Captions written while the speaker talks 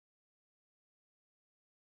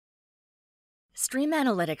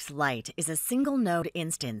StreamAnalytix Lite is a single-node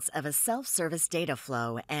instance of a self-service data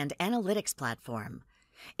flow and analytics platform.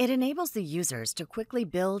 It enables the users to quickly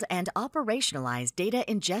build and operationalize data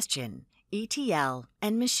ingestion, ETL,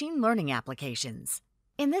 and machine learning applications.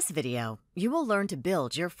 In this video, you will learn to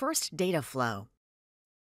build your first data flow.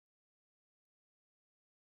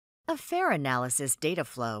 A fair analysis data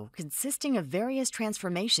flow consisting of various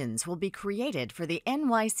transformations will be created for the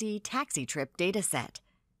NYC taxi trip dataset.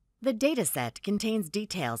 The dataset contains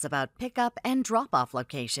details about pickup and drop-off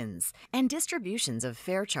locations and distributions of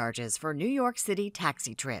fare charges for New York City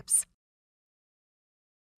taxi trips.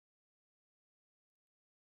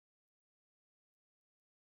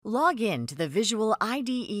 Log in to the Visual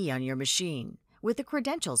IDE on your machine with the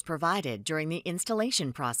credentials provided during the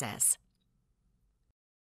installation process.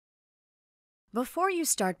 Before you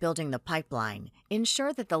start building the pipeline,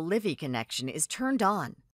 ensure that the Livy connection is turned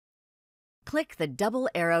on. Click the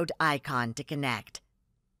double-arrowed icon to connect.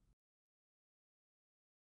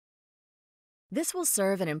 This will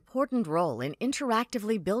serve an important role in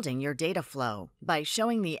interactively building your data flow by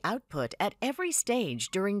showing the output at every stage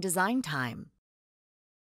during design time.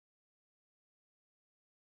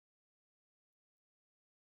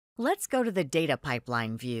 Let's go to the Data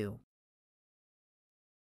Pipeline view.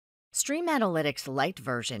 StreamAnalytix Lite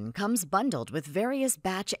version comes bundled with various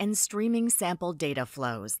batch and streaming sample data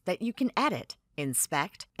flows that you can edit,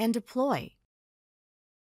 inspect, and deploy.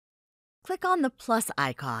 Click on the plus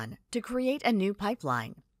icon to create a new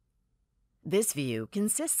pipeline. This view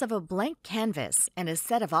consists of a blank canvas and a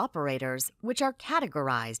set of operators which are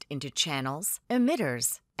categorized into channels,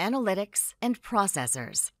 emitters, analytics, and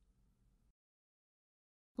processors.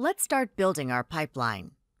 Let's start building our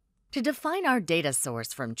pipeline. To define our data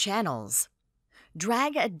source from channels,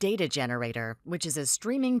 drag a data generator, which is a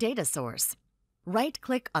streaming data source.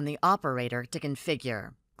 Right-click on the operator to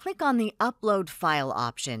configure. Click on the Upload File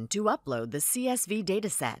option to upload the CSV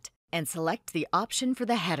dataset and select the option for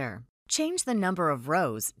the header. Change the number of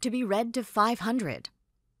rows to be read to 500.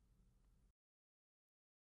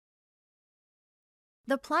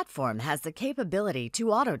 The platform has the capability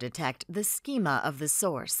to auto-detect the schema of the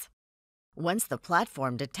source. Once the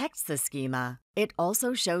platform detects the schema, it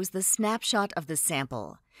also shows the snapshot of the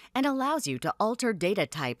sample and allows you to alter data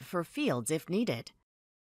type for fields if needed.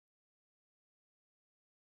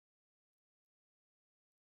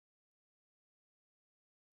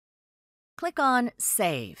 Click on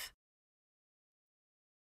Save.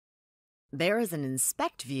 There is an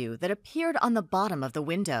Inspect view that appeared on the bottom of the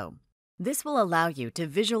window. This will allow you to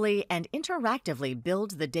visually and interactively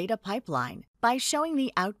build the data pipeline by showing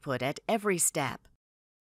the output at every step.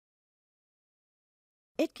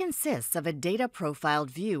 It consists of a data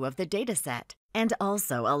profiled view of the dataset and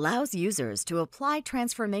also allows users to apply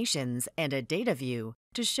transformations and a data view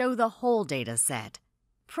to show the whole dataset.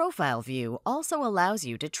 Profile view also allows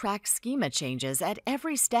you to track schema changes at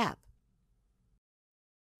every step.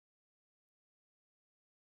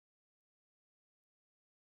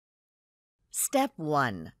 Step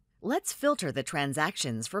 1. Let's filter the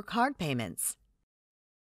transactions for card payments.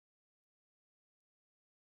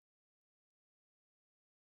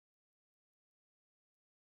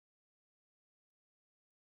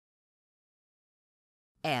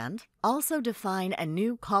 And also define a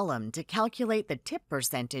new column to calculate the tip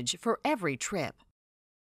percentage for every trip.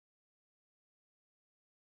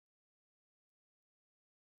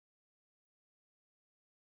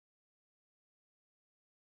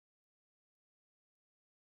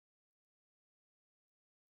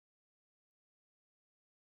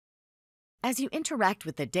 As you interact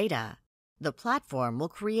with the data, the platform will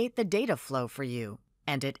create the data flow for you,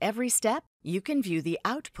 and at every step, you can view the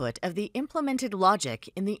output of the implemented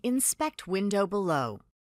logic in the Inspect window below.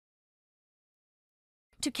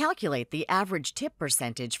 To calculate the average tip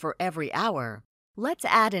percentage for every hour, let's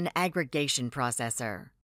add an aggregation processor.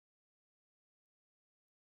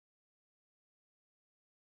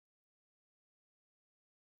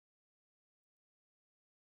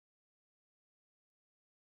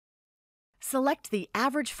 Select the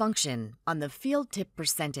average function on the field tip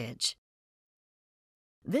percentage.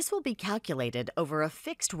 This will be calculated over a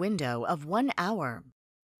fixed window of 1 hour.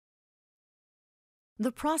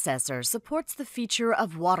 The processor supports the feature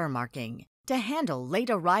of watermarking to handle late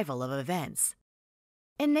arrival of events.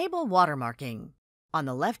 Enable watermarking on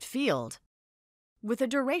the left field with a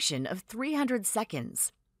duration of 300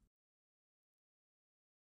 seconds.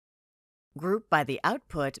 Group by the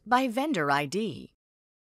output by vendor ID.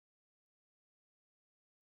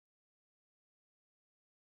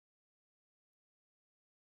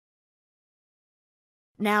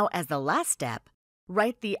 Now, as the last step,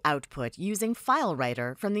 Write the output using File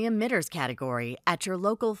Writer from the Emitters category at your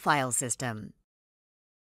local file system.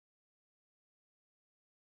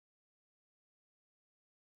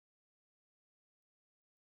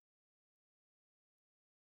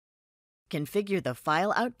 Configure the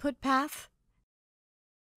file output path.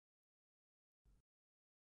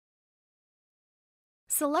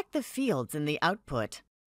 Select the fields in the output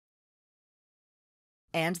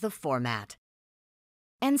and the format,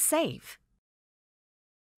 and save.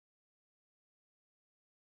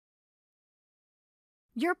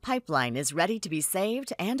 Your pipeline is ready to be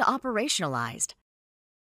saved and operationalized.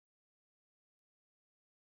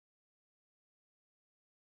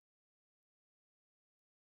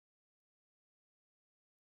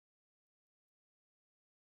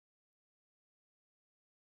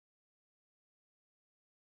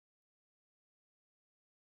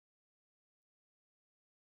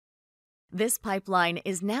 This pipeline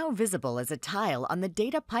is now visible as a tile on the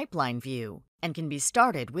Data Pipeline view and can be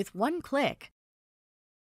started with one click.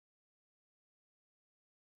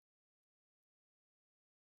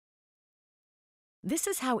 This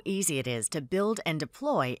is how easy it is to build and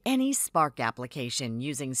deploy any Spark application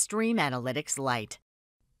using StreamAnalytix Lite.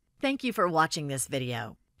 Thank you for watching this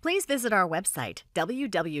video. Please visit our website,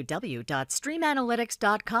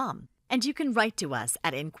 www.streamanalytix.com, and you can write to us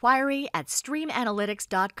at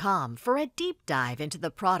inquiry@streamanalytix.com for a deep dive into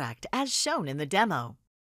the product as shown in the demo.